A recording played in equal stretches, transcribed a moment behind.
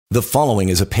The following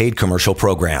is a paid commercial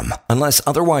program. Unless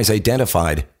otherwise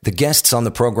identified, the guests on the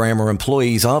program are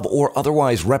employees of or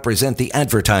otherwise represent the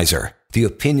advertiser. The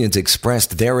opinions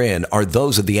expressed therein are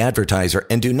those of the advertiser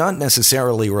and do not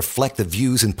necessarily reflect the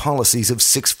views and policies of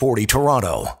 640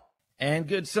 Toronto. And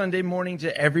good Sunday morning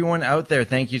to everyone out there.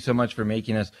 Thank you so much for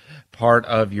making us part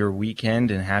of your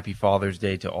weekend, and happy Father's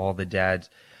Day to all the dads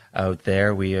out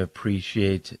there. We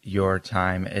appreciate your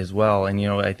time as well. And,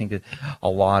 I think that a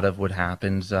lot of what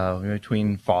happens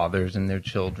between fathers and their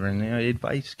children,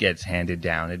 advice gets handed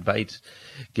down, advice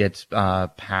gets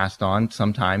passed on.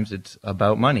 Sometimes it's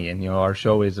about money. And, our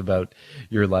show is about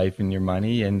your life and your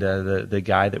money. And the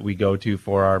guy that we go to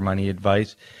for our money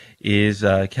advice is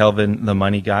Kelvin, the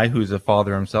money guy, who's a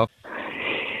father himself.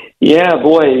 Yeah,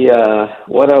 boy,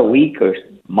 what a week or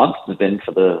month has been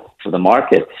for the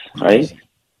markets, right?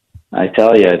 I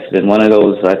tell you, it's been one of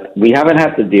those that we haven't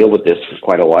had to deal with this for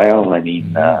quite a while. I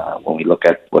mean, when we look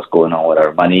at what's going on with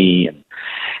our money and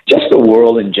just the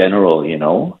world in general,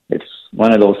 it's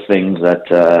one of those things that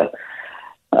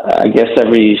I guess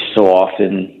every so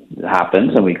often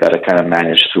happens, and we got to kind of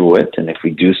manage through it. And if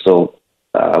we do so,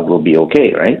 we'll be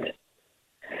okay, right?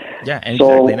 Yeah,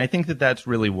 exactly. And I think that that's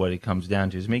really what it comes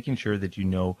down to, is making sure that you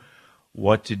know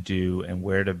what to do and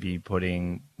where to be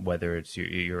putting, whether it's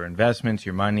your investments,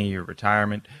 your money, your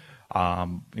retirement,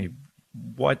 how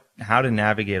to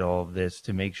navigate all of this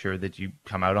to make sure that you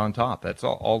come out on top. That's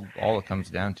all it comes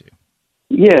down to.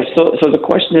 Yeah. So the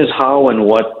question is how and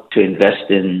what to invest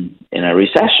in a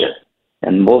recession.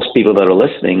 And most people that are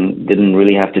listening didn't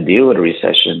really have to deal with a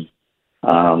recession.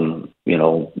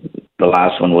 The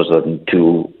last one was in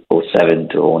 2007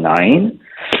 to 2009.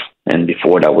 And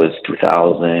before that was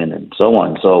 2000 and so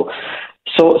on. So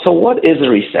what is a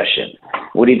recession?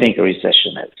 What do you think a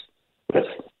recession is?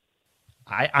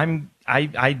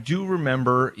 I do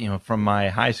remember, from my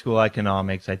high school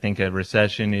economics, I think a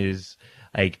recession is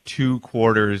like 2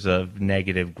 quarters of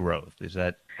negative growth. Is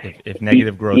that if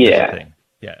negative growth is a thing?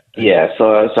 Yeah. Yeah.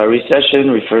 So a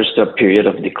recession refers to a period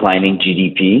of declining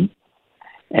GDP,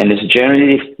 and it's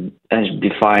generally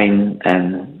defined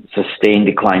and sustained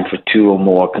decline for 2 or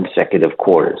more consecutive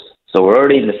quarters. So we're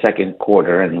already in the second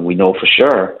quarter, and we know for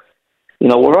sure,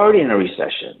 we're already in a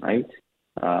recession, right?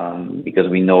 Because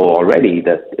we know already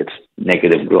that it's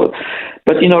negative growth.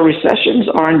 But, recessions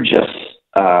aren't just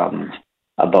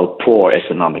about poor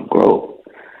economic growth,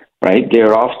 right?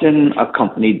 They're often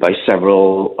accompanied by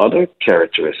several other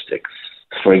characteristics.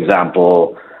 For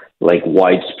example, like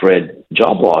widespread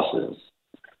job losses,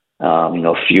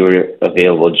 fewer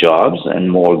available jobs and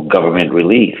more government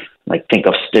relief. Like think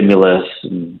of stimulus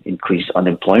and increased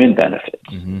unemployment benefits.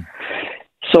 Mm-hmm.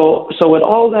 So with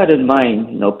all that in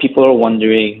mind, people are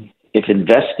wondering if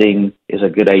investing is a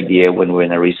good idea when we're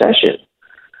in a recession,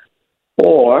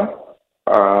 or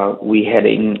are we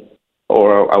heading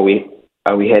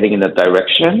in that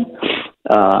direction,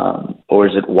 or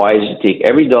is it wise to take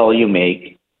every dollar you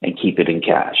make and keep it in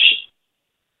cash?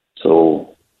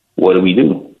 So what do we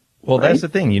do? Well, that's the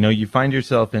thing. You find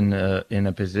yourself in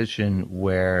a position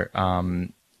where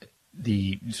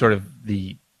the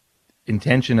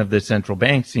intention of the central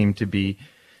bank seemed to be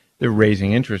they're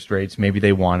raising interest rates. Maybe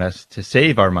they want us to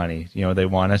save our money. They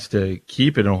want us to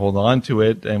keep it and hold on to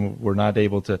it, and we're not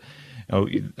able to.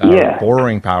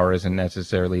 Borrowing power isn't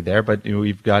necessarily there, but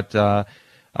we've got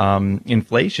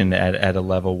inflation at a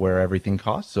level where everything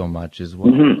costs so much as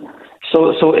well. Mm-hmm.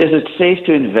 So is it safe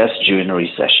to invest during a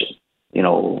recession?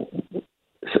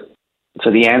 So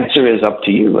the answer is up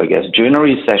to you, I guess. During a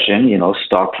recession,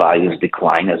 stock values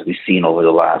decline, as we've seen over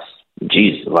the last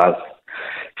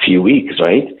few weeks,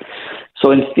 right?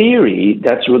 So in theory,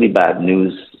 that's really bad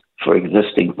news for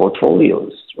existing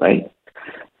portfolios, right?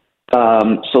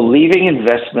 So leaving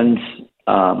investments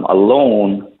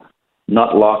alone,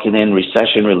 not locking in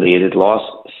recession-related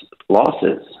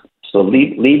losses. So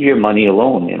leave your money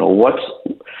alone.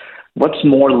 What's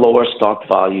more, lower stock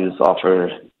values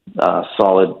offer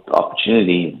solid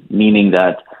opportunity, meaning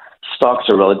that stocks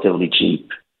are relatively cheap.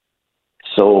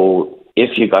 So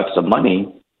if you got some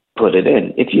money, put it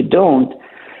in. If you don't,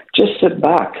 just sit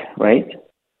back, right?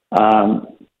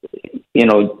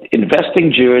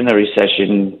 Investing during a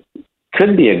recession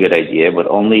could be a good idea, but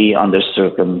only under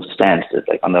circumstances,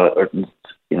 like under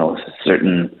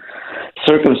certain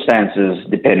circumstances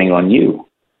depending on you.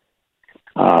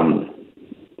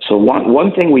 So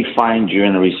one thing we find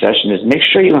during a recession is make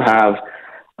sure you have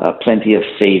plenty of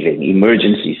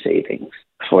emergency savings.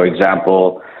 For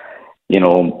example,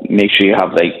 make sure you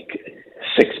have like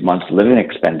 6 months living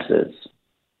expenses.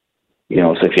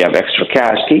 So if you have extra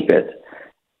cash, keep it.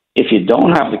 if you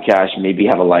don't have the cash, maybe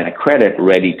have a line of credit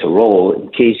ready to roll in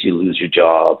case you lose your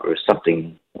job or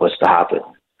something was to happen.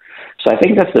 So I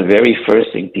think that's the very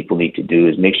first thing people need to do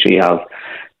is make sure you have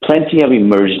plenty of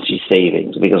emergency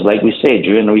savings, because like we say,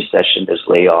 during a recession, there's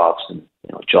layoffs and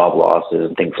job losses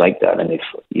and things like that. And if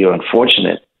you're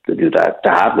unfortunate to do that,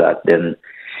 to have that, then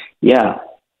yeah.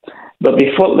 But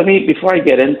before I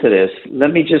get into this,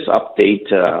 let me just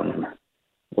update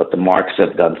what the marks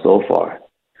have done so far.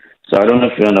 So I don't know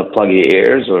if you're going to plug your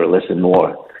ears or listen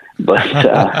more. But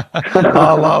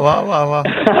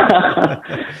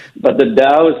but the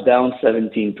Dow is down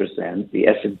 17%. The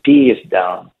S&P is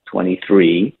down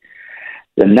 23%.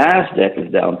 The Nasdaq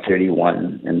is down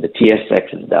 31%, and the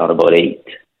TSX is down about 8%.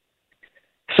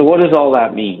 So what does all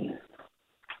that mean?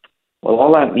 Well,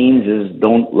 all that means is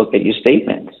don't look at your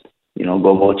statements.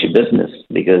 Go about your business,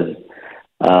 because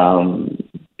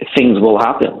things will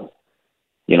happen.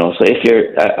 So if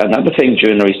you're another thing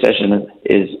during a recession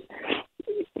is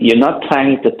you're not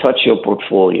planning to touch your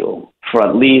portfolio for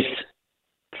at least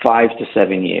 5 to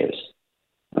 7 years.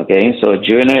 Okay, so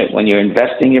when you're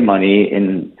investing your money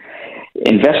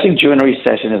investing during a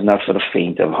recession is not for the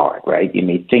faint of heart, right? You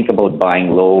may think about buying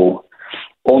low,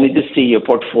 only to see your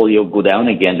portfolio go down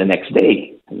again the next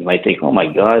day. You might think, "Oh my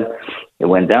God, it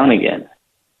went down again."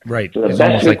 Right. So it's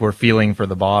almost like we're feeling for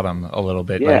the bottom a little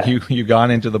bit. Yeah. Like you gone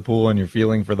into the pool and you're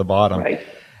feeling for the bottom. Right.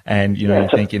 And, you're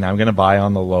thinking, I'm going to buy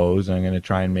on the lows. And I'm going to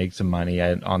try and make some money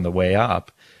on the way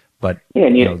up. But,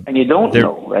 and you don't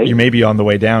know, right? You may be on the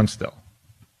way down still.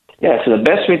 Yeah. So the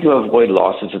best way to avoid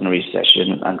losses in a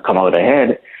recession and come out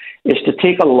ahead is to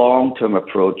take a long-term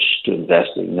approach to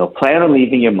investing. Plan on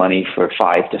leaving your money for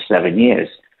 5 to 7 years.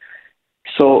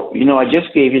 So, I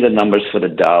just gave you the numbers for the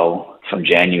Dow from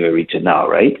January to now,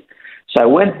 right? So I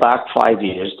went back 5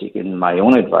 years, taking my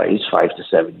own advice, 5 to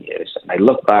 7 years, and I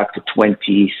looked back to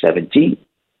 2017,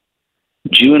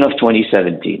 June of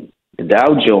 2017. The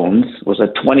Dow Jones was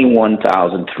at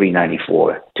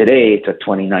 21,394. Today, it's at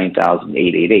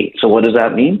 29,888. So what does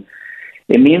that mean?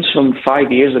 It means from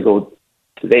 5 years ago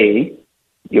today,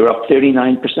 you're up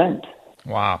 39%.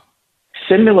 Wow.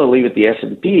 Similarly, with the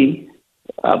S&P,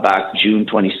 back June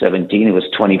 2017, it was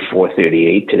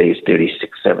 24.38. Today is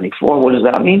 36.74. What does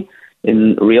that mean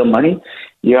in real money?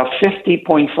 You're up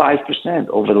 50.5%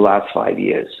 over the last 5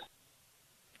 years.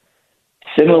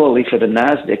 Similarly, for the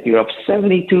Nasdaq, you're up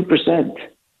 72%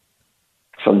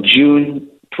 from June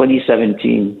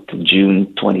 2017 to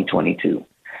June 2022.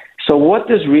 So what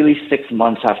does really 6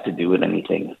 months have to do with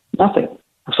anything? Nothing.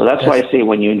 So that's why I say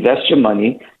when you invest your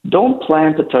money, don't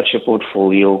plan to touch your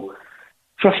portfolio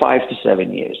for 5 to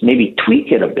 7 years. Maybe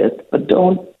tweak it a bit, but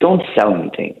don't sell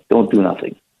anything. Don't do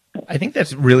nothing. I think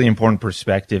that's really important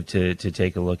perspective to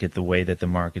take a look at the way that the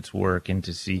markets work and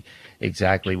to see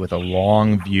exactly with a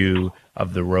long view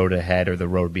of the road ahead or the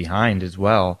road behind as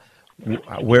well,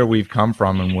 where we've come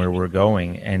from and where we're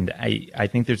going. And I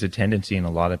think there's a tendency in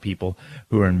a lot of people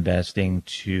who are investing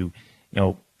to,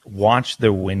 watch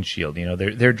their windshield.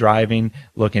 They're driving,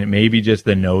 looking at maybe just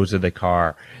the nose of the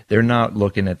car. They're not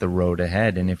looking at the road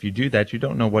ahead. And if you do that, you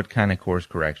don't know what kind of course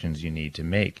corrections you need to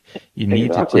make. You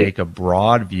need to take a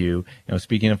broad view.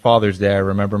 Speaking of Father's Day, I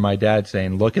remember my dad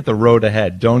saying, look at the road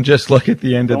ahead. Don't just look at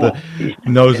the end of the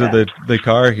nose of the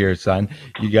car here, son.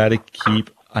 You got to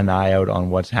keep an eye out on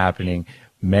what's happening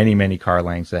many, many car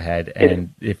lengths ahead.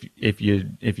 And if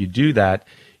you do that,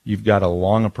 you've got a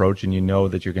long approach and you know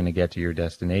that you're going to get to your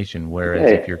destination. Whereas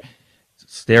if you're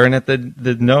staring at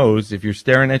the nose, if you're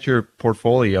staring at your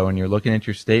portfolio and you're looking at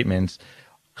your statements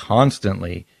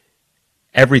constantly,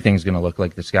 everything's going to look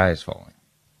like the sky is falling.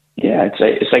 Yeah,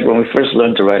 it's like when we first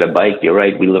learned to ride a bike. You're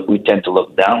right. We tend to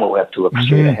look down, but we have to look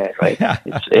straight ahead, right?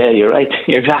 You're right.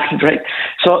 You're exactly right.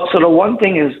 So the one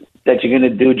thing is that you're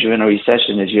going to do during a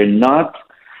recession is you're not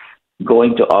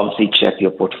going to obviously check your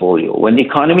portfolio. When the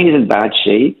economy is in bad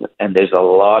shape and there's a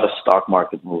lot of stock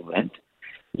market movement,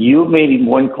 you may be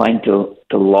more inclined to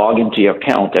log into your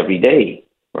account every day,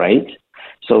 right?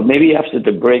 So maybe after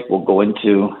the break, we'll go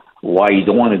into why you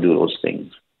don't want to do those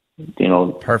things.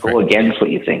 Perfect. Go against what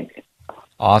you think.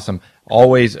 Awesome.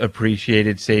 Always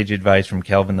appreciated sage advice from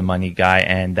Kelvin, the Money Guy,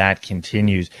 and that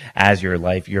continues as your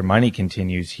money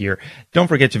continues here. Don't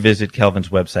forget to visit Kelvin's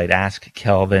website,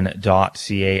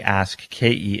 askkelvin.ca,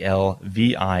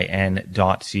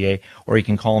 askkelvin.ca, or you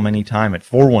can call him anytime at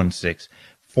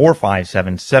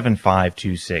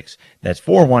 416-457-7526. That's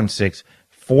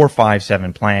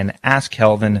 416-457-PLAN,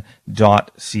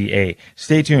 askkelvin.ca.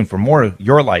 Stay tuned for more of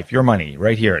Your Life, Your Money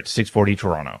right here at 640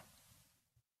 Toronto.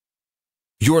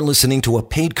 You're listening to a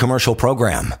paid commercial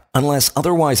program. Unless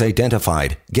otherwise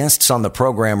identified, guests on the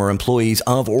program are employees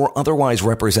of or otherwise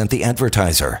represent the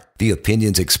advertiser. The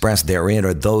opinions expressed therein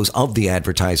are those of the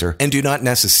advertiser and do not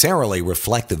necessarily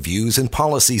reflect the views and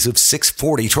policies of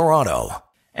 640 Toronto.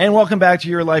 And welcome back to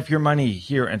Your Life, Your Money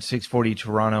here at 640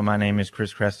 Toronto. My name is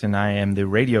Chris Creston. I am the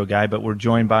radio guy, but we're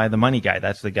joined by the money guy.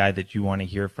 That's the guy that you want to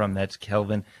hear from. That's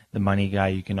Kelvin, the money guy.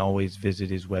 You can always visit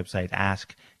his website,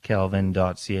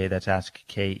 askkelvin.ca. That's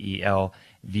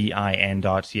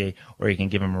askkelvin.ca. Or you can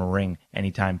give him a ring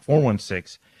anytime,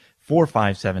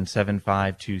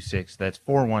 416-457-7526. That's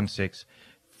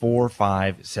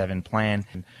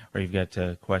 416-457-PLAN. Or you've got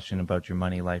a question about your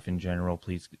money life in general,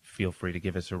 please feel free to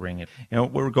give us a ring. You know,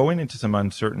 we're going into some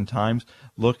uncertain times,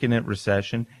 looking at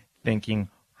recession, thinking,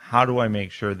 how do I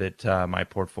make sure that my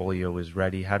portfolio is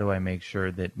ready? How do I make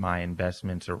sure that my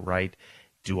investments are right?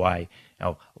 Do I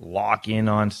lock in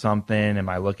on something? Am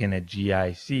I looking at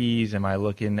GICs? Am I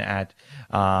looking at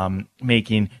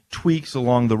making tweaks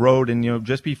along the road? And,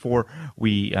 just before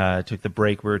we took the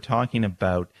break, we were talking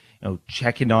about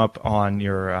checking up on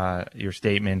your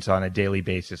statements on a daily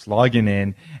basis, logging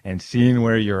in and seeing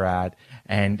where you're at,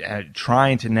 and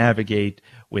trying to navigate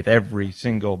with every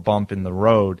single bump in the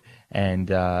road. And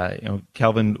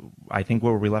Kelvin, I think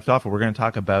where we left off, we're going to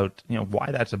talk about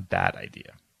why that's a bad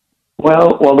idea.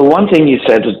 Well, the one thing you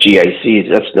said was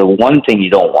GICs. That's the one thing you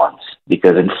don't want,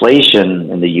 because inflation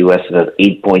in the U.S. is at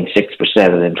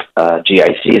 8.6%, and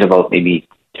GIC is about maybe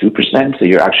 2%, so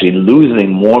you're actually losing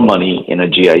more money in a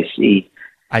GIC.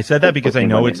 I said that because I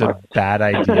know it's a bad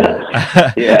idea.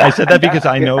 Yeah. I said that because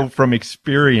I know from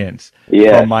experience,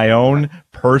 from my own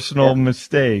personal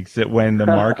mistakes, that when the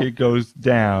market goes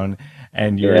down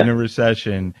and you're in a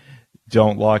recession,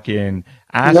 don't lock in.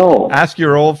 Ask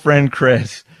your old friend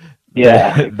Chris.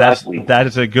 Yeah, exactly. That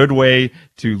is a good way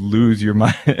to lose your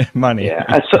money.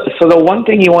 Yeah. So the one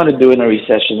thing you want to do in a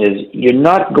recession is you're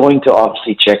not going to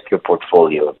obviously check your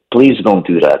portfolio. Please don't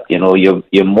do that.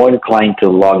 You're more inclined to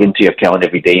log into your account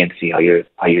every day and see how you're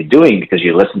doing, because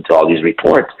you listen to all these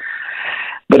reports.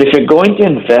 But if you're going to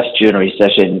invest during a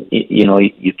recession,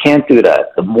 you can't do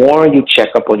that. The more you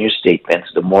check up on your statements,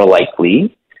 the more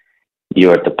likely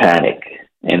you're to panic.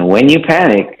 And when you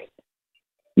panic,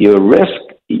 you risk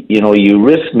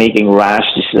making rash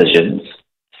decisions,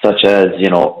 such as,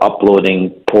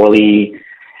 unloading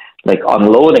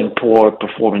poor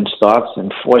performing stocks,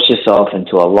 and force yourself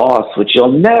into a loss, which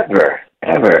you'll never,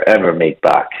 ever, ever make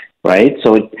back, right?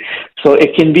 So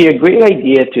it can be a great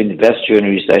idea to invest during a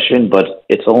recession, but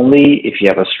it's only if you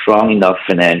have a strong enough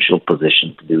financial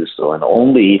position to do so, and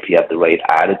only if you have the right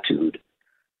attitude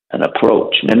and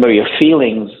approach. Remember, your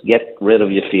feelings, get rid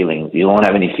of your feelings. You don't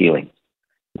have any feelings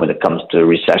when it comes to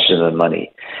recession and money.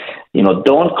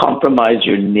 Don't compromise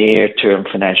your near-term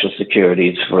financial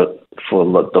securities for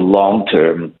the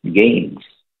long-term gains.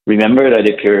 Remember that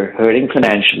if you're hurting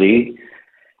financially,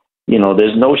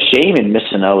 there's no shame in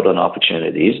missing out on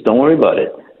opportunities. Don't worry about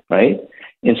it, right?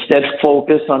 Instead,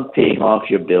 focus on paying off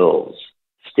your bills,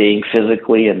 staying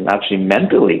physically and actually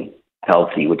mentally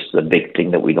healthy, which is a big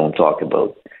thing that we don't talk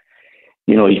about.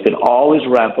 You can always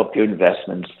ramp up your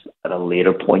investments at a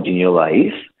later point in your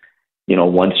life.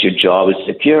 Once your job is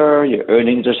secure, your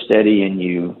earnings are steady, and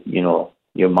your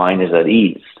mind is at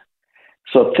ease.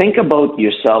 So think about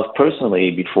yourself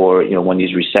personally before, when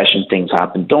these recession things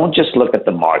happen. Don't just look at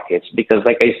the markets, because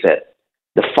like I said,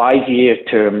 the 5-year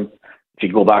term, if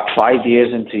you go back 5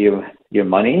 years into your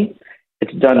money,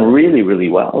 it's done really, really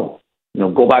well.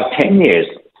 Go back 10 years,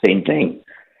 same thing.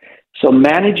 So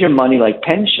manage your money like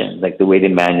pension, like the way they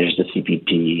manage the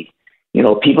CPP.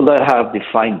 People that have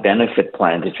defined benefit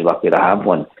plans, if you're lucky to have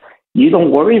one, you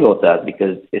don't worry about that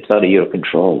because it's out of your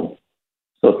control.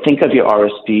 So think of your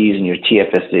RSPs and your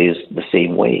TFSAs the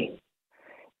same way.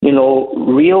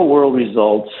 Real world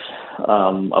results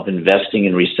of investing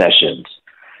in recessions.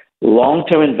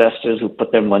 Long-term investors who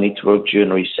put their money to work during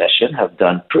a recession have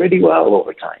done pretty well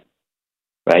over time,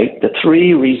 right? The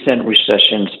 3 recent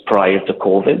recessions prior to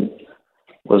COVID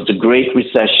was the Great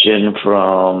Recession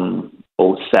from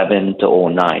 2007 to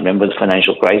 2009. Remember the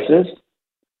financial crisis?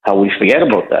 How we forget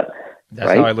about that. That's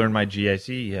right? How I learned my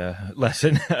GIC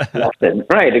lesson.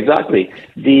 Right, exactly.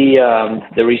 The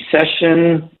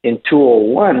recession in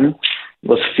 2001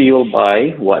 was fueled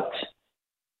by what?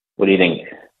 What do you think?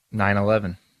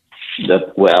 9/11.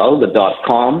 The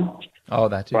dot-com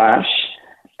crash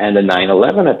and the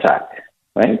 9/11 attack,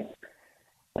 right?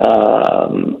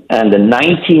 And the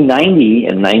 1990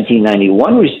 and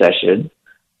 1991 recession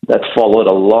that followed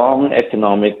a long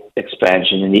economic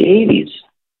expansion in the 80s.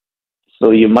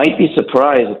 So you might be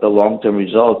surprised at the long-term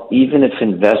results, even if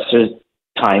investors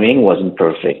timing wasn't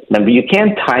perfect. Remember, you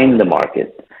can't time the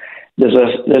market. They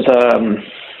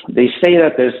say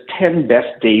that there's 10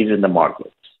 best days in the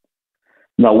market.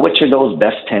 Now, which are those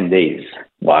best 10 days?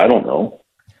 Well, I don't know.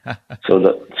 So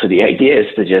the idea is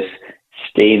to just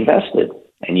stay invested,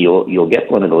 and you'll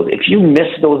get one of those. If you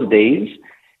miss those days,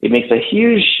 it makes a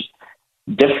huge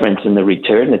difference in the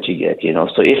return that you get.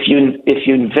 So if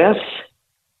you invest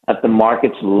at the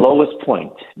market's lowest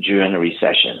point during a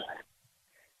recession,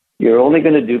 you're only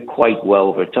going to do quite well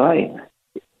over time.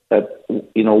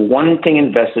 One thing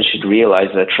investors should realize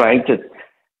that trying to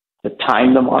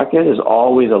time the market is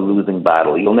always a losing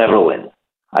battle. You'll never win.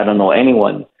 I don't know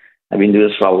anyone. I've been doing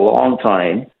this for a long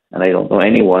time, and I don't know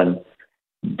anyone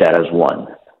that has won.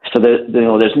 So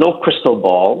there's no crystal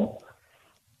ball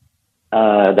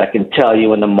that can tell you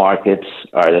when the markets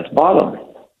are at its bottom.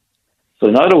 So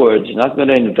in other words, you're not going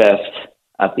to invest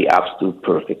at the absolute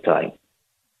perfect time.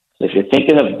 So if you're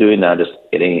thinking of doing that,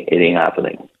 it ain't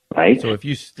happening, right? So if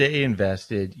you stay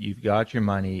invested, you've got your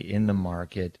money in the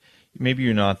market. Maybe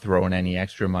you're not throwing any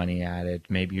extra money at it.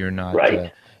 Maybe you're not,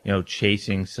 right.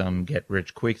 Chasing some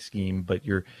get-rich-quick scheme, but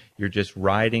you're just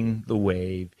riding the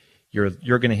wave.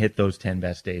 You're going to hit those 10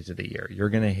 best days of the year. You're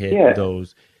going to hit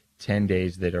those 10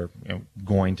 days that are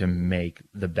going to make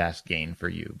the best gain for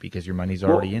you because your money's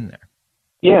already in there.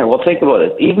 Yeah, well, think about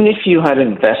it. Even if you had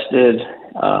invested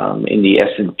in the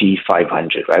S&P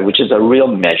 500, right, which is a real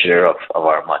measure of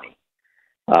our money,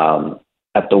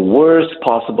 at the worst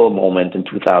possible moment in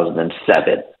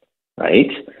 2007,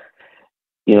 right?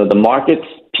 The markets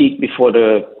peaked before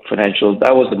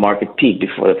that was the market peak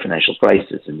before the financial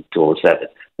crisis in 2007,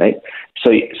 right?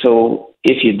 So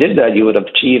if you did that, you would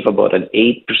achieve about an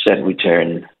 8%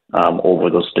 return over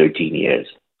those 13 years.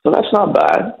 So that's not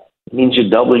bad. It means you're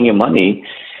doubling your money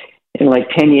in like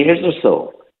 10 years or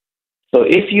so. So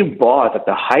if you bought at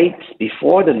the heights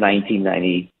before the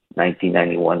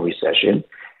 1991 recession,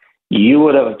 you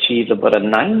would have achieved about a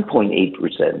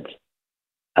 9.8%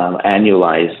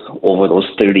 annualized over those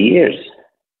 30 years.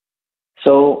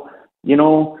 So,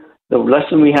 the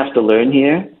lesson we have to learn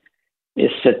here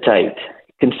is sit tight.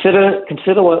 Consider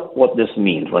what this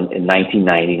means when in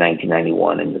 1990,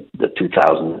 1991, and the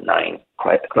 2009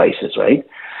 crisis, right?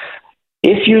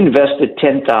 If you invested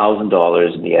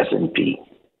 $10,000 in the S&P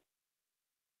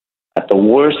at the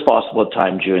worst possible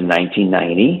time during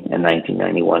 1990 and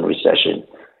 1991 recession,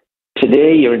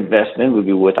 today your investment would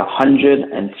be worth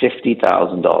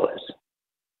 $150,000,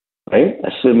 right?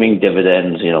 Assuming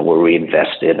dividends, were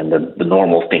reinvested and the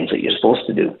normal things that you're supposed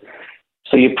to do.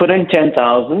 So you put in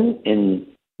 $10,000 in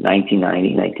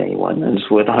 1990, 1991, and it's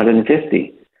worth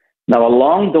 $150,000. Now,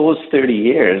 along those 30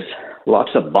 years,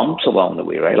 lots of bumps along the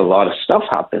way, right? A lot of stuff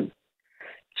happened.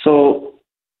 So,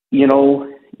 we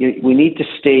need to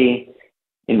stay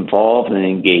involved and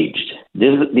engaged.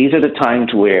 These are the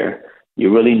times where you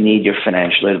really need your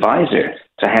financial advisor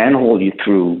to handhold you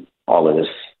through all of this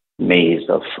maze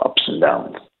of ups and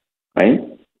downs, right?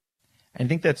 I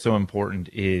think that's so important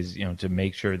is, to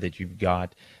make sure that you've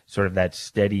got sort of that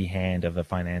steady hand of a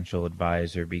financial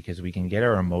advisor, because we can get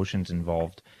our emotions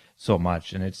involved so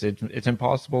much, and it's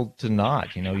impossible to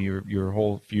not. Your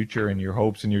whole future and your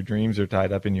hopes and your dreams are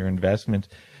tied up in your investment,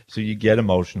 so you get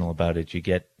emotional about it, you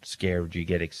get scared, you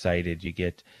get excited, you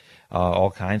get all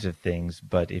kinds of things.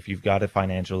 But if you've got a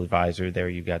financial advisor there,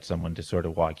 you've got someone to sort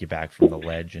of walk you back from the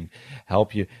ledge and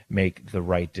help you make the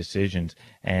right decisions.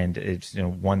 And it's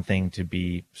one thing to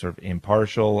be sort of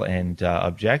impartial and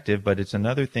objective, but it's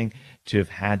another thing to have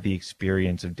had the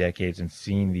experience of decades and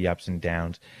seen the ups and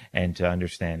downs and to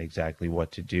understand exactly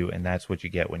what to do. And that's what you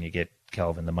get when you get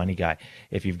Kelvin, the money guy.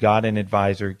 If you've got an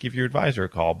advisor, give your advisor a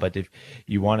call. But if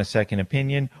you want a second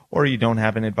opinion or you don't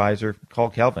have an advisor, call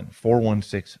Kelvin,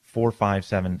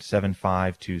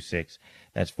 416-457-7526.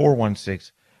 That's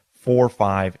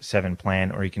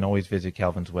 416-457-PLAN, or you can always visit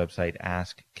Kelvin's website,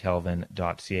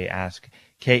 askkelvin.ca, ask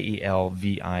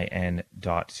KELVIN.ca.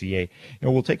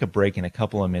 We'll take a break in a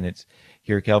couple of minutes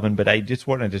here, Kelvin, but I just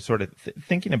wanted to sort of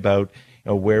thinking about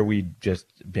where we've just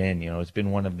been. It's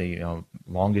been one of the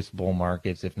longest bull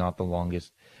markets, if not the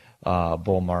longest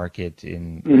bull market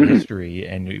in history,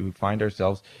 and we find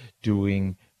ourselves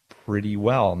doing pretty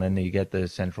well. And then you get the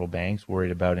central banks worried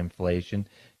about inflation,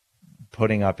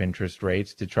 putting up interest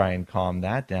rates to try and calm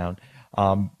that down.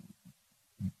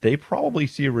 They probably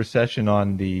see a recession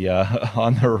on the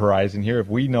horizon here. If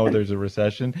we know there's a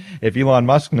recession, if Elon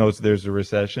Musk knows there's a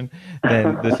recession,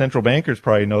 then the central bankers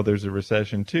probably know there's a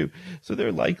recession too. So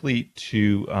they're likely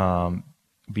to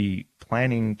be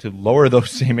planning to lower those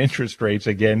same interest rates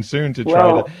again soon to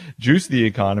try to juice the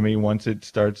economy once it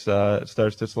starts to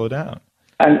slow down.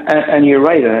 And you're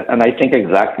right, and I think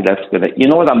exactly that's gonna. You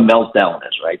know what a meltdown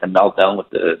is, right? A meltdown with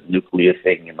the nuclear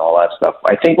thing and all that stuff.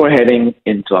 I think we're heading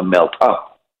into a melt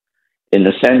up, in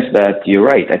the sense that you're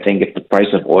right. I think if the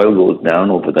price of oil goes down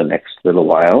over the next little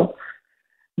while,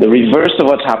 the reverse of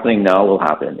what's happening now will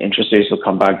happen. Interest rates will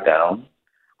come back down.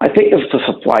 I think if the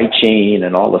supply chain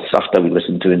and all the stuff that we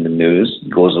listen to in the news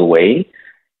goes away,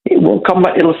 it will come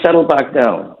back. It'll settle back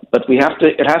down. But we have to.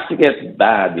 It has to get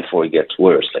bad before it gets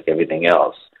worse, like everything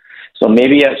else. So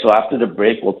maybe so after the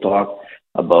break, we'll talk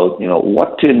about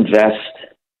what to invest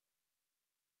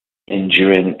in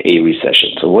during a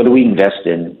recession. So what do we invest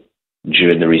in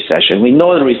during the recession? We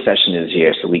know the recession is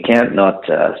here, so we can't not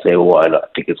say, "Oh, I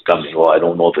think it's coming." Well, I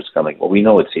don't know if it's coming. Well, we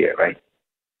know it's here, right?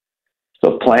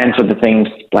 So plan for the things.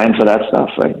 Plan for that stuff,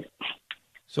 right?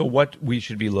 So what we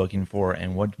should be looking for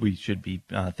and what we should be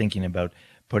thinking about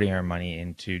putting our money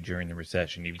into during the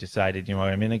recession. You've decided,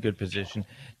 I'm in a good position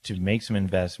to make some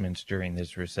investments during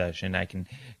this recession. I can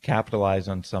capitalize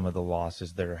on some of the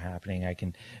losses that are happening. I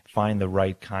can find the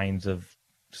right kinds of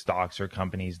stocks or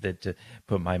companies that to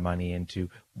put my money into.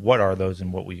 What are those,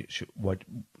 and what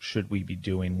should we be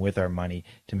doing with our money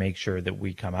to make sure that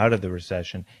we come out of the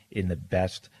recession in the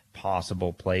best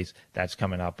possible place? That's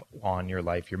coming up on Your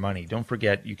Life, Your Money. Don't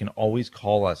forget, you can always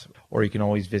call us, or you can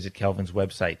always visit Kelvin's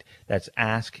website. That's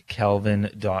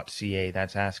askkelvin.ca.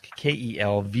 That's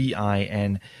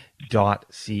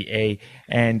askkelvin.ca.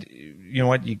 And you know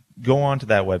what? You go onto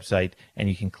that website and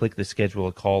you can click the schedule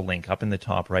a call link up in the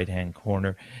top right-hand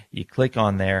corner. You click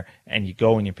on there and you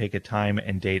go and you pick a time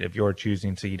and date of your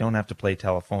choosing, so you don't have to play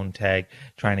telephone tag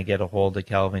trying to get a hold of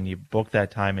Kelvin. You book that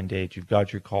time and date. You've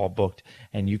got your call booked,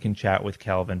 and you can chat with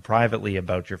Kelvin privately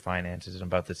about your finances and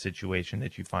about the situation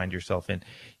that you find yourself in.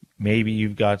 Maybe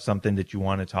you've got something that you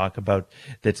want to talk about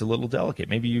that's a little delicate.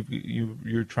 Maybe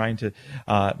you're trying to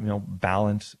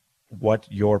balance what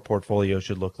your portfolio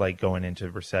should look like going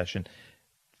into recession.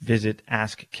 Visit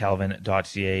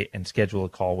askkelvin.ca and schedule a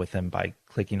call with them by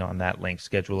clicking on that link.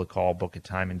 Schedule a call, book a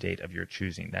time and date of your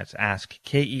choosing. That's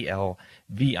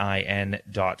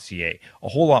askkelvin.ca. A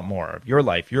whole lot more of Your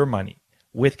Life, Your Money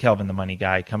with Kelvin the Money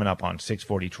Guy coming up on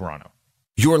 640 Toronto.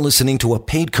 You're listening to a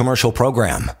paid commercial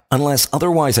program. Unless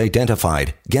otherwise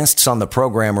identified, guests on the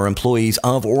program are employees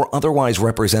of or otherwise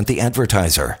represent the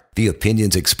advertiser. The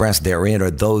opinions expressed therein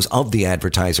are those of the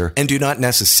advertiser and do not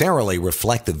necessarily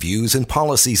reflect the views and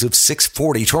policies of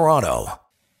 640 Toronto.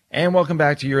 And welcome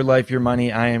back to Your Life, Your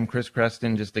Money. I am Chris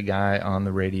Creston, just a guy on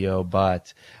the radio,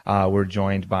 but we're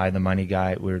joined by the Money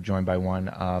Guy. We're joined by one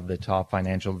of the top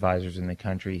financial advisors in the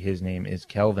country. His name is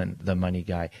Kelvin, the Money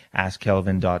Guy.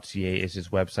 AskKelvin.ca is his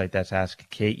website. That's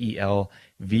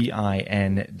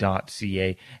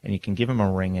AskKelvin.ca. And you can give him a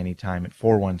ring anytime at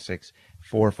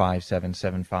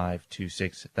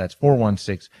 416-457-7526. That's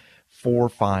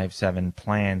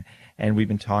 416-457-PLAN. And we've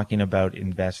been talking about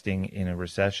investing in a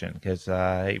recession because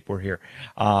we're here.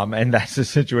 And that's the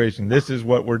situation. This is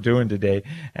what we're doing today.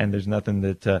 And there's nothing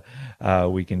that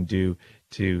we can do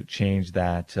to change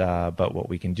that. But what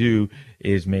we can do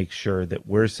is make sure that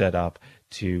we're set up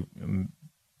to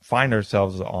find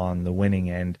ourselves on the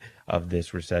winning end of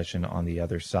this recession on the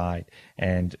other side.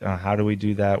 And how do we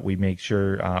do that? We make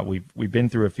sure we've been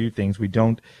through a few things. We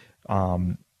don't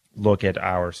look at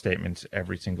our statements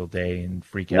every single day and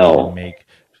freak out and make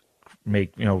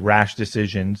rash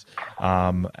decisions,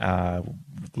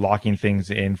 locking things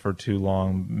in for too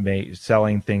long,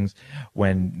 selling things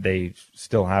when they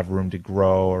still have room to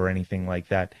grow or anything like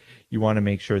that. You want to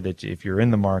make sure that if you're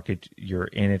in the market, you're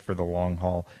in it for the long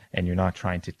haul and you're not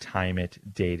trying to time it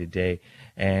day to day.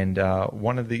 And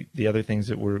one of the other things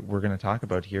that we're going to talk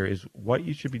about here is what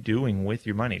you should be doing with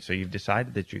your money. So you've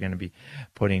decided that you're going to be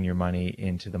putting your money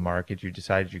into the market. You've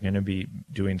decided you're going to be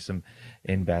doing some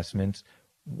investments.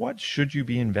 What should you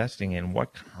be investing in?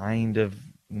 What kind of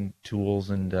tools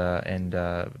and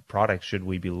products should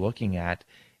we be looking at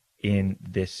in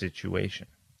this situation?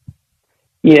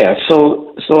 Yeah,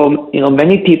 so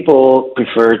many people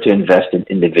prefer to invest in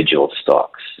individual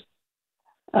stocks,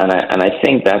 and I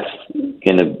think that's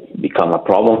going to become a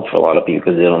problem for a lot of people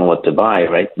because they don't know what to buy.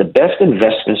 Right, the best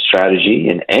investment strategy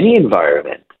in any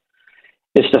environment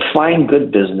is to find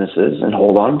good businesses and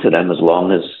hold on to them as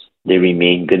long as they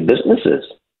remain good businesses.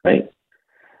 Right.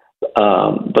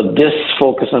 But this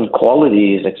focus on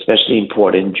quality is especially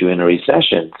important during a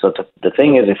recession. So the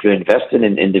thing is, if you're invested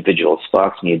in individual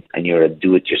stocks and you're a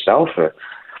do-it-yourselfer,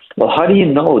 well, how do you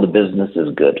know the business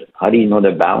is good? How do you know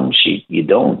their balance sheet? You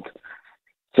don't.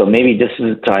 So maybe this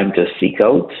is the time to seek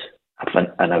out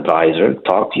an advisor,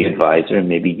 talk to your advisor, and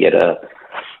maybe get a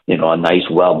a nice,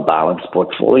 well-balanced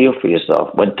portfolio for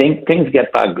yourself. When things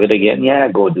get back good again, yeah,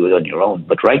 go do it on your own.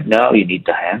 But right now, you need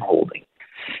the hand-holding.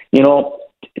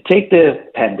 Take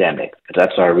the pandemic.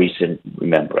 That's our recent,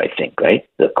 remember, I think, right?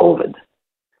 The COVID.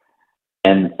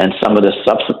 And some of the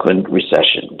subsequent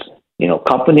recessions.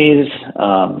 Companies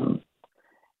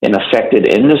in affected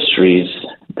industries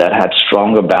that had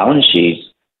stronger balance sheets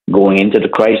going into the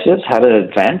crisis had an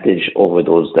advantage over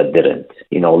those that didn't.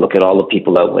 Look at all the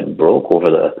people that went broke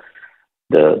over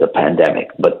the pandemic.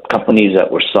 But companies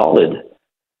that were solid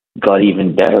got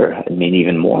even better and made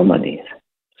even more money.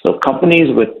 So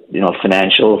companies with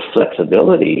financial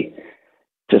flexibility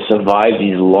to survive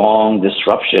these long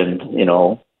disruptions,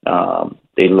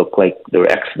 they look like they're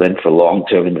excellent for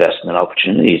long-term investment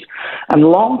opportunities. And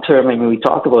long-term, we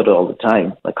talk about it all the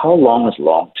time. Like, how long is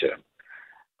long-term?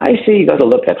 I say you got to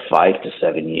look at 5 to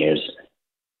 7 years,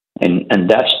 and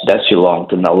that's your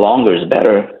long-term. Now, longer is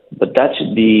better, but that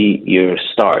should be your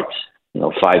start.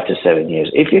 5 to 7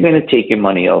 years. If you're going to take your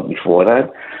money out before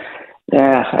that,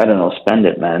 I don't know, spend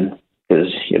it, man, because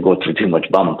you go through too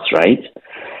much bumps, right?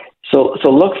 So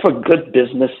look for good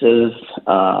businesses,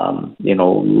 low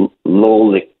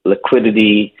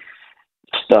liquidity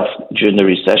stuff during the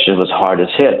recession was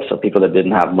hardest hit. So people that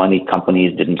didn't have money,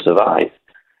 companies didn't survive.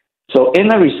 So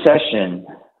in a recession,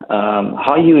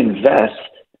 how you invest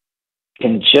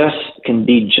can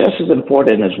be just as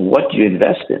important as what you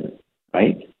invest in,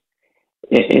 right?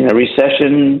 In a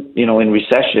recession, in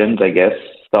recessions, I guess,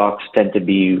 stocks tend to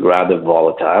be rather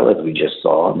volatile, as we just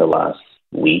saw in the last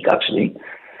week, actually.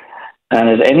 And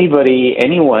as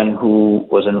anyone who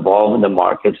was involved in the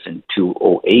markets in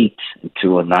 2008 and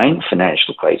 2009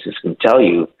 financial crisis can tell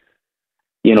you,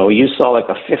 you saw like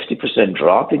a 50%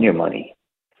 drop in your money.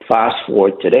 Fast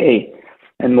forward today,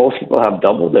 and most people have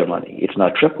doubled their money, if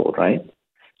not tripled, right?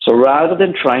 So rather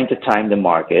than trying to time the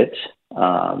market,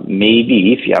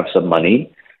 maybe if you have some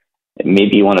money,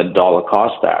 maybe you want a dollar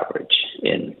cost average.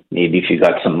 And maybe if you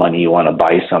got some money, you want to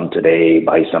buy some today,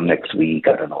 buy some next week,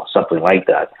 I don't know, something like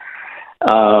that.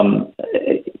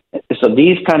 So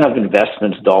these kind of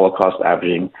investments, dollar cost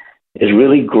averaging, is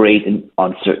really great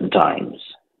on certain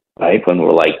times, right? When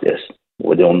we're like this,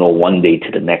 we don't know one day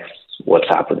to the next what's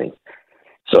happening.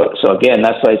 So again,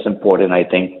 that's why it's important. I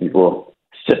think people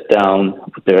sit down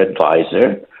with their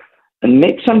advisor and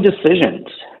make some decisions.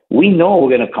 We know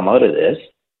we're going to come out of this.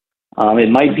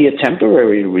 It might be a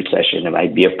temporary recession. It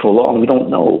might be a prolonged. We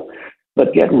don't know.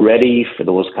 But get ready for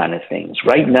those kind of things.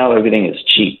 Right now, everything is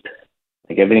cheap.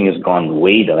 Like, everything has gone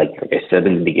way down. Like I said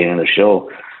in the beginning of the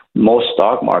show, most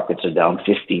stock markets are down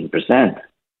 15%.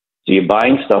 So you're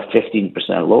buying stuff 15%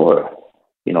 lower.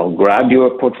 Grab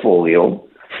your portfolio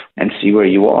and see where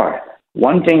you are.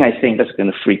 One thing I think that's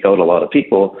going to freak out a lot of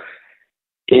people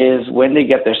is when they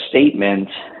get their statement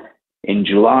in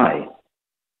July.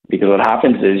 Because what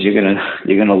happens is you're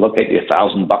gonna look at your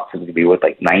 $1,000 and it's gonna be worth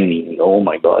like 90. And go, oh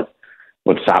my God,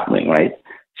 what's happening, right?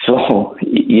 So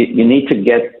you need to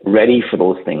get ready for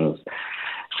those things.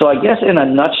 So I guess in a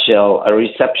nutshell, a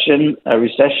recession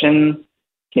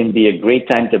can be a great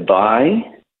time to buy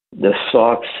the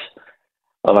stocks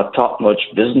of a top-notch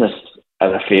business at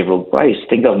a favorable price.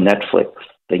 Think of Netflix.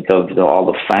 Think of all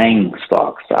the FANG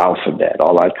stocks, Alphabet,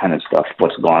 all that kind of stuff.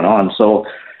 What's going on? So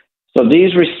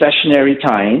these recessionary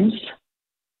times,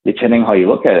 depending how you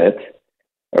look at it,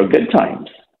 are good times,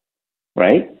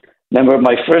 right? Remember,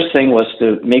 my first thing was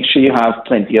to make sure you have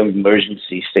plenty of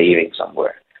emergency savings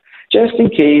somewhere, just in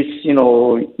case,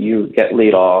 you get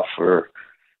laid off or,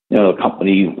 a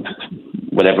company,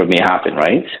 whatever may happen,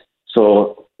 right?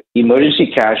 So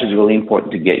emergency cash is really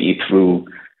important to get you through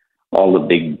all the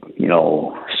big,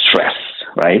 stress,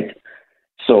 right?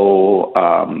 So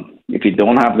if you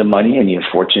don't have the money and you're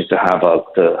fortunate to have a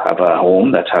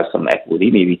home that has some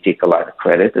equity, maybe take a line of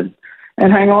credit and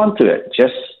hang on to it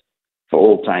just for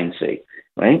old time's sake,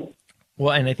 right?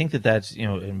 Well, and I think that's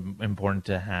important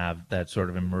to have that sort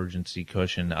of emergency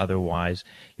cushion. Otherwise,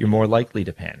 you're more likely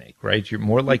to panic, right? You're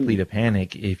more likely to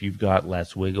panic if you've got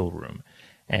less wiggle room.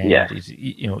 And it's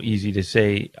easy to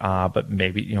say, but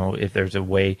maybe if there's a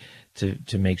way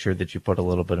to make sure that you put a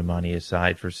little bit of money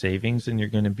aside for savings, then you're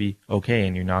going to be okay,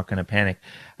 and you're not going to panic.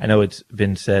 I know it's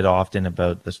been said often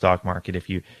about the stock market: if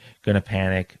you're going to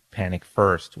panic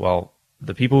first. Well,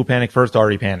 the people who panic first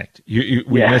already panicked. We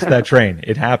missed that train.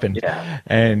 It happened,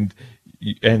 and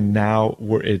now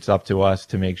it's up to us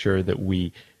to make sure that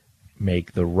we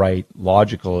make the right,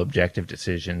 logical, objective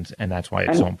decisions, and that's why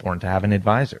it's so important to have an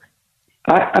advisor.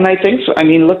 And I think so. I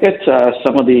mean, look at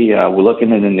some of the, we're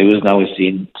looking in the news now, we've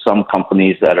seen some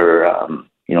companies that are,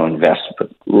 invest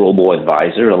with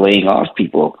robo-advisor are laying off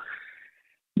people.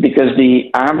 because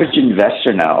the average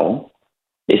investor now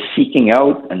is seeking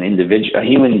out an individual, a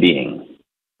human being,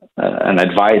 an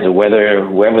advisor,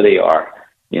 whoever they are.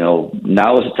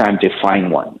 Now is the time to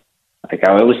find one. Like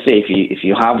I always say, if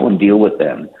you have one, deal with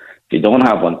them. If you don't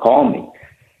have one, call me,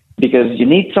 because you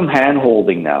need some hand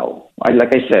holding now.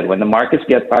 Like I said, when the markets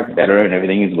get back better and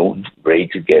everything is going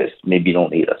great, maybe you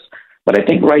don't need us. But I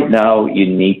think right now you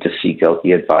need to seek out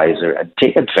the advisor and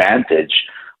take advantage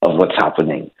of what's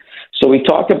happening. So we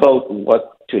talk about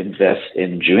what to invest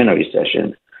in during a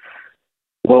recession.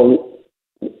 Well,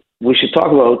 we should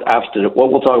talk about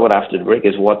what we'll talk about after the break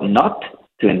is what not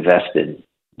to invest in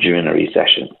during a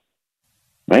recession.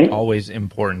 Right? Always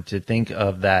important to think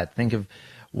of that. Think of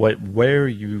where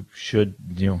you should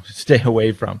stay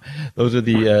away from. Those are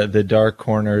the dark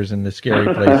corners and the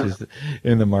scary places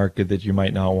in the market that you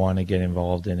might not want to get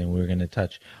involved in, and we're going to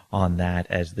touch on that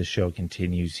as the show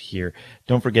continues here.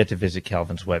 Don't forget to visit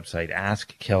Kelvin's website,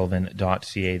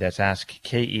 askkelvin.ca. That's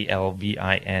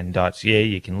askkelvin.ca.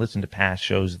 You can listen to past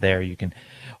shows there. You can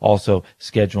also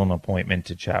schedule an appointment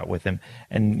to chat with him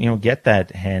and get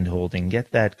that hand holding,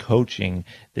 get that coaching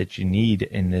that you need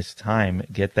in this time,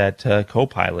 get that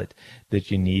co-pilot that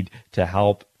you need to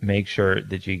help make sure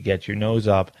that you get your nose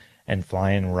up and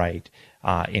flying right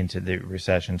into the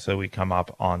recession, so we come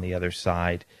up on the other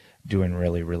side doing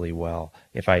really, really well.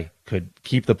 If I could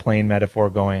keep the plane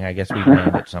metaphor going, I guess we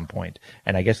land at some point,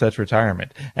 and I guess that's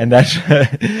retirement, and that's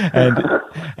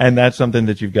and that's something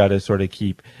that you've got to sort of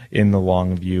keep in the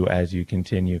long view as you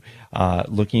continue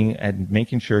looking at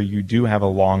making sure you do have a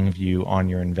long view on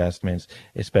your investments,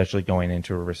 especially going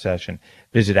into a recession.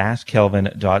 Visit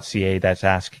askkelvin.ca. That's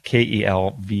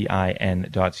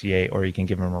askkelvin.ca, or you can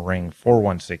give him a ring,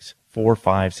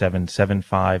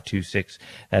 416-457-7526.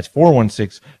 That's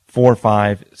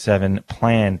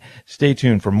 416-457-PLAN. Stay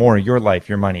tuned for more Your Life,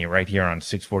 Your Money right here on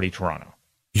 640 Toronto.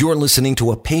 You're listening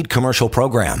to a paid commercial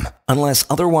program. Unless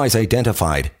otherwise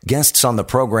identified, guests on the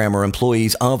program are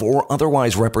employees of or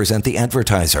otherwise represent the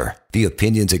advertiser. The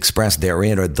opinions expressed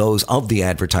therein are those of the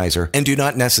advertiser and do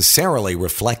not necessarily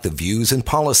reflect the views and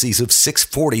policies of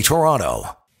 640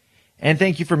 Toronto. And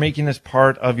thank you for making this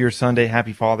part of your Sunday.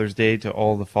 Happy Father's Day to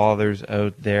all the fathers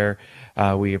out there.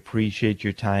 We appreciate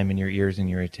your time and your ears and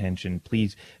your attention.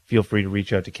 Please feel free to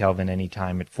reach out to Kelvin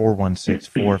anytime at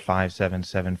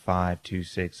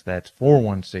 416-457-7526. That's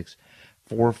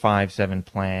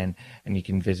 416-457-PLAN. And you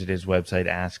can visit his website,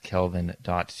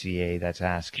 askkelvin.ca. That's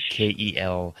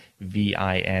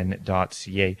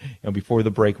askkelvin.ca. Before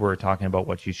the break, we were talking about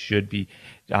what you should be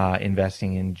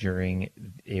investing in during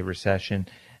a recession.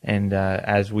 And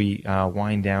as we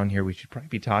wind down here, we should probably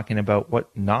be talking about what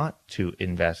not to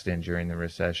invest in during the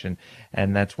recession.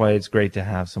 And that's why it's great to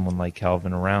have someone like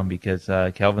Kelvin around, because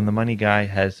Kelvin, the money guy,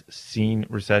 has seen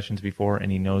recessions before,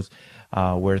 and he knows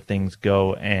where things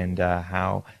go and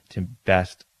how to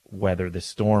best weather the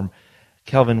storm.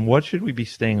 Kelvin, what should we be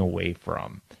staying away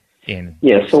from in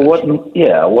so what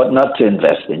not to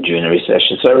invest in during a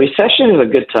recession? So a recession is a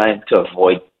good time to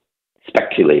avoid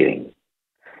speculating,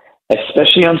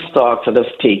 especially on stocks that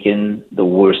have taken the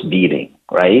worst beating,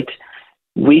 right?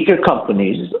 Weaker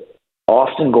companies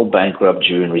often go bankrupt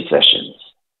during recessions.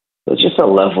 So it's just a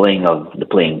leveling of the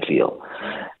playing field.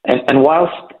 And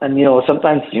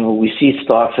sometimes, we see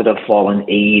stocks that have fallen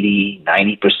 80,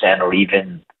 90%, or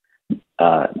even,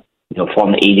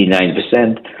 fallen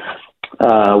 89%.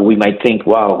 We might think,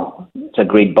 wow, it's a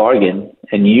great bargain.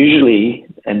 And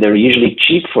they're usually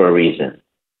cheap for a reason.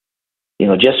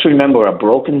 Just remember, a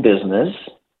broken business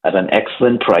at an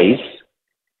excellent price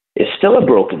is still a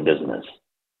broken business.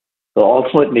 So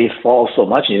ultimately, it falls so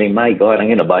much, you think, my God, I'm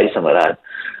going to buy some of that.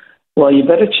 Well, you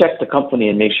better check the company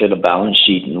and make sure the balance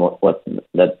sheet and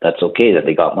that's okay, that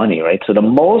they got money, right? So the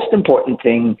most important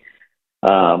thing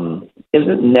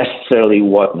isn't necessarily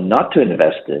what not to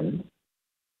invest in,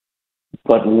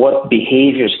 but what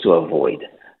behaviors to avoid.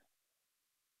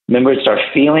 Remember, it's our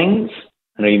feelings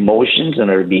and our emotions and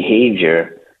our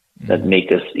behavior that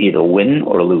make us either win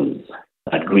or lose,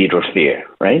 not greed or fear,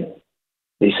 right?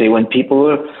 They say when people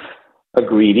are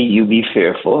greedy, you be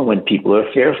fearful, and when people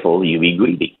are fearful, you be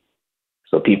greedy.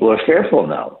 So people are fearful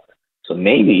now. So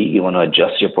maybe you want to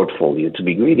adjust your portfolio to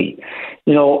be greedy.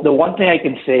 The one thing I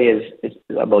can say is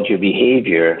about your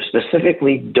behavior,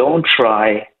 specifically, don't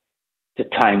try to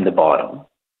time the bottom.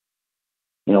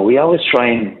 We always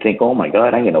try and think, oh my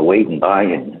God, I'm going to wait and buy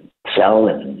and sell,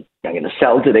 and I'm going to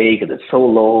sell today because it's so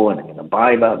low, and I'm going to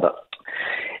buy that. But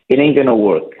it ain't going to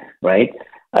work, right?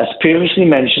 As previously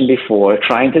mentioned before,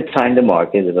 trying to time the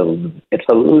market, it's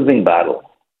a losing battle.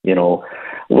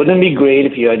 Wouldn't it be great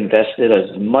if you invested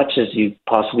as much as you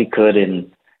possibly could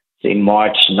in say,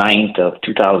 March 9th of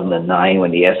 2009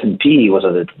 when the S&P was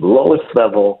at its lowest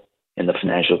level in the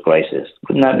financial crisis.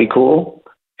 Wouldn't that be cool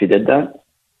if you did that?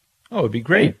 Oh, it'd be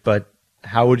great, but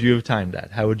how would you have timed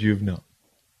that? How would you have known?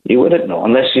 You wouldn't know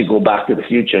unless you go back to the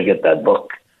future and get that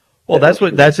book. Well,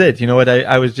 that's it. You know what?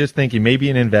 I was just thinking maybe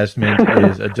an investment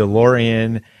is a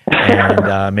DeLorean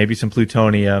and maybe some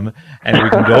plutonium, and we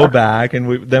can go back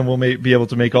and then we'll be able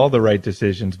to make all the right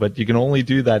decisions. But you can only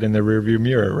do that in the rearview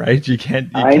mirror, right? You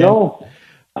can't. I know.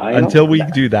 Until we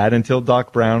do that, until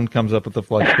Doc Brown comes up with the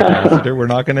flux capacitor, we're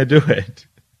not going to do it.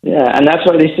 Yeah, and that's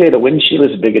why they say the windshield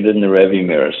is bigger than the rearview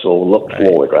mirror. So look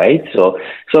forward, right? So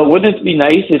wouldn't it be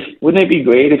nice wouldn't it be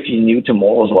great if you knew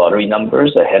tomorrow's lottery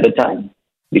numbers ahead of time?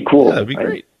 Be cool. Yeah, that'd be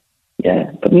great.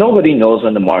 Yeah, but nobody knows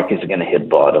when the markets are going to hit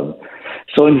bottom.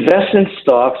 So invest in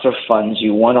stocks or funds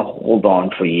you want to hold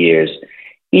on for years,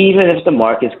 even if the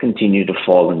markets continue to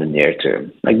fall in the near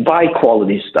term. Like buy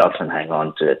quality stuff and hang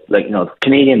on to it. Like,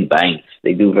 Canadian banks,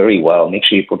 they do very well. Make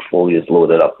sure your portfolio is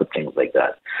loaded up with things like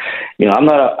that. I'm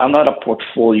not a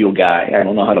portfolio guy. I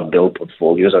don't know how to build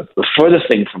portfolios. That's the furthest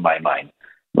thing from my mind.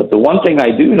 But the one thing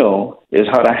I do know is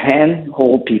how to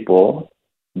handhold people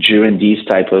during these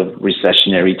type of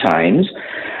recessionary times,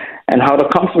 and how to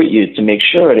comfort you to make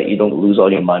sure that you don't lose all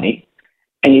your money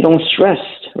and you don't stress,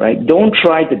 right? Don't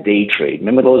try to day trade.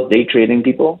 Remember those day trading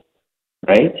people,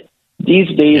 right? These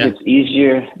days it's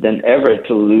easier than ever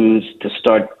to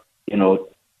start,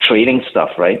 trading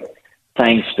stuff, right?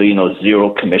 Thanks to,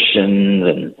 zero commissions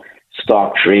and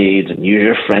stock trades and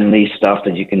user-friendly stuff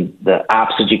the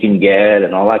apps that you can get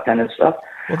and all that kind of stuff.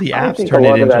 Well, the apps turn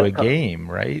it into a game,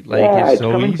 right? Like it's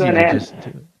so easy to just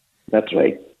do. That's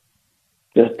right.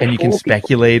 And you can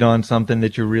speculate on something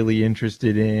that you're really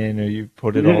interested in, or you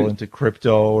put it all into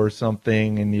crypto or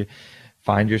something, and you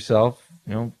find yourself,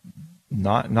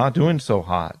 not doing so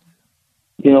hot.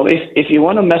 If you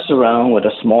want to mess around with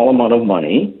a small amount of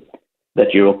money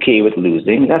that you're okay with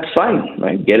losing, that's fine,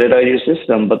 right? Get it out of your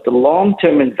system. But the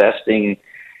long-term investing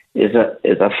is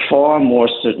a far more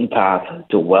certain path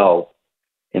to wealth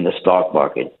in the stock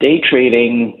market. Day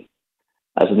trading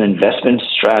as an investment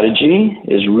strategy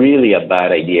is really a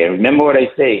bad idea. Remember what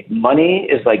I say, money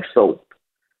is like soap.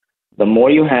 The more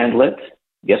you handle it,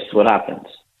 guess what happens?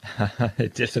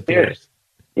 It disappears.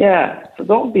 Yeah, so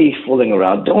don't be fooling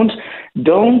around.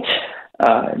 Don't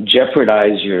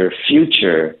jeopardize your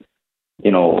future,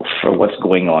 for what's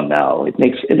going on now. It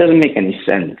doesn't make any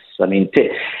sense. I mean,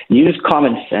 use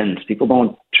common sense. People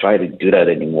don't try to do that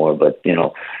anymore, but,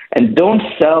 and don't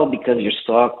sell because your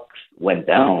stock went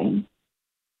down,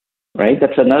 right?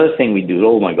 That's another thing we do.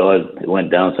 Oh my God, it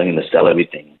went down, so I'm going to sell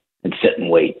everything and sit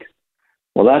and wait.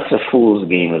 Well, that's a fool's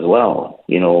game as well.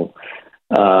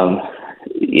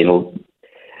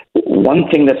 One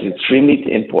thing that's extremely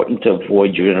important to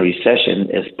avoid during a recession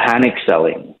is panic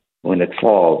selling when it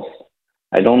falls.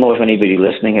 I don't know if anybody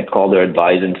listening had called their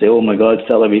advisor and say, oh my God,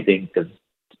 sell everything because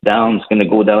it's down, it's going to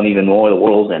go down even more, the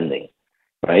world's ending,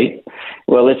 right?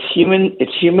 Well, it's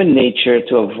human nature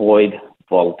to avoid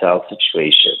volatile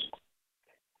situations.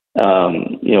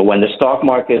 When the stock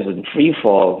market is in free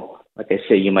fall, like I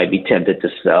say, you might be tempted to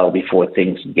sell before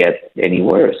things get any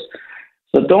worse.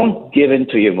 So don't give in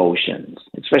to your emotions,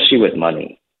 especially with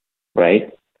money, right?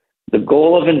 The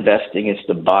goal of investing is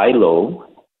to buy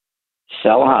low,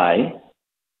 sell high,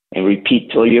 and repeat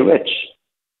till you're rich.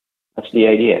 That's the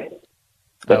idea.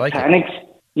 But I like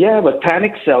it. But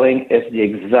panic selling is the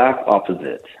exact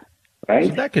opposite, right?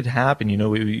 So that could happen.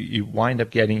 You wind up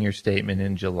getting your statement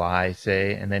in July,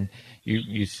 say, and then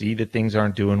you see that things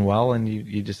aren't doing well, and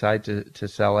you decide to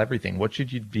sell everything. What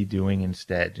should you be doing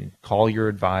instead? Call your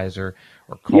advisor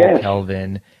or call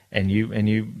Kelvin, and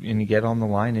you get on the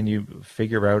line and you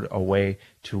figure out a way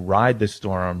to ride the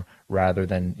storm rather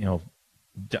than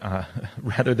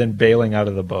bailing out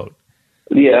of the boat.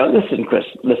 Yeah, listen, Chris,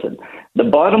 The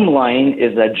bottom line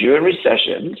is that during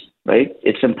recessions, right,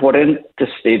 it's important to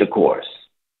stay the course.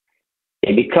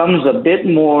 It becomes a bit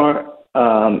more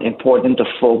important to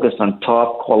focus on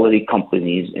top quality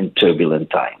companies in turbulent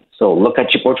times. So look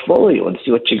at your portfolio and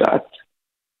see what you got.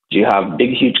 Do you have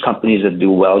big, huge companies that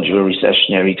do well during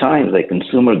recessionary times, like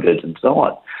consumer goods and so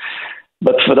on?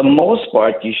 But for the most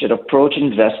part, you should approach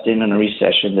investing in a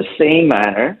recession the same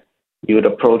manner you would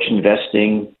approach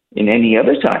investing in any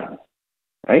other time,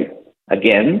 right?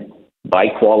 Again, buy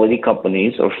quality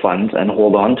companies or funds and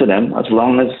hold on to them as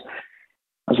long as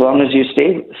you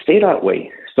stay that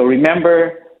way. So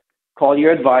remember, call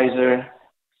your advisor,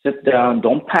 sit down,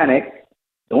 don't panic,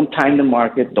 don't time the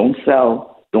market, don't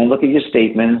sell, don't look at your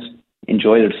statements,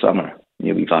 enjoy the summer.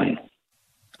 You'll be fine.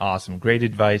 Awesome. Great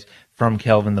advice from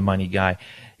Kelvin, the money guy.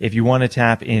 If you want to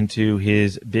tap into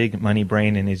his big money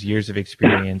brain and his years of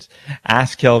experience,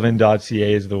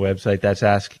 askkelvin.ca is the website. That's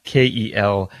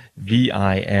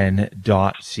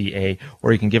askkelvin.ca.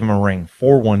 Or you can give him a ring,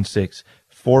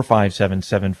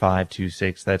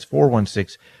 416-457-7526. That's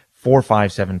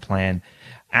 416-457-PLAN.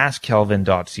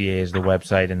 AskKelvin.ca is the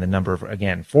website, and the number,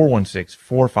 again,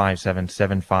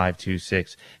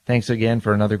 416-457-7526. Thanks again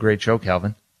for another great show,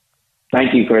 Kelvin.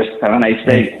 Thank you, Chris. Have a nice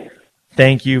day.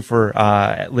 Thank you for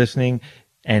listening,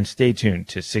 and stay tuned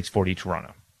to 640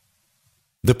 Toronto.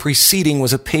 The preceding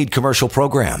was a paid commercial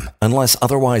program. Unless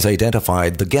otherwise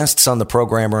identified, the guests on the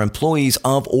program are employees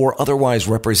of or otherwise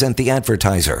represent the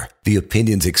advertiser. The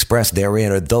opinions expressed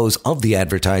therein are those of the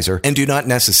advertiser and do not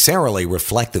necessarily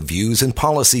reflect the views and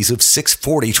policies of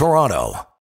 640 Toronto.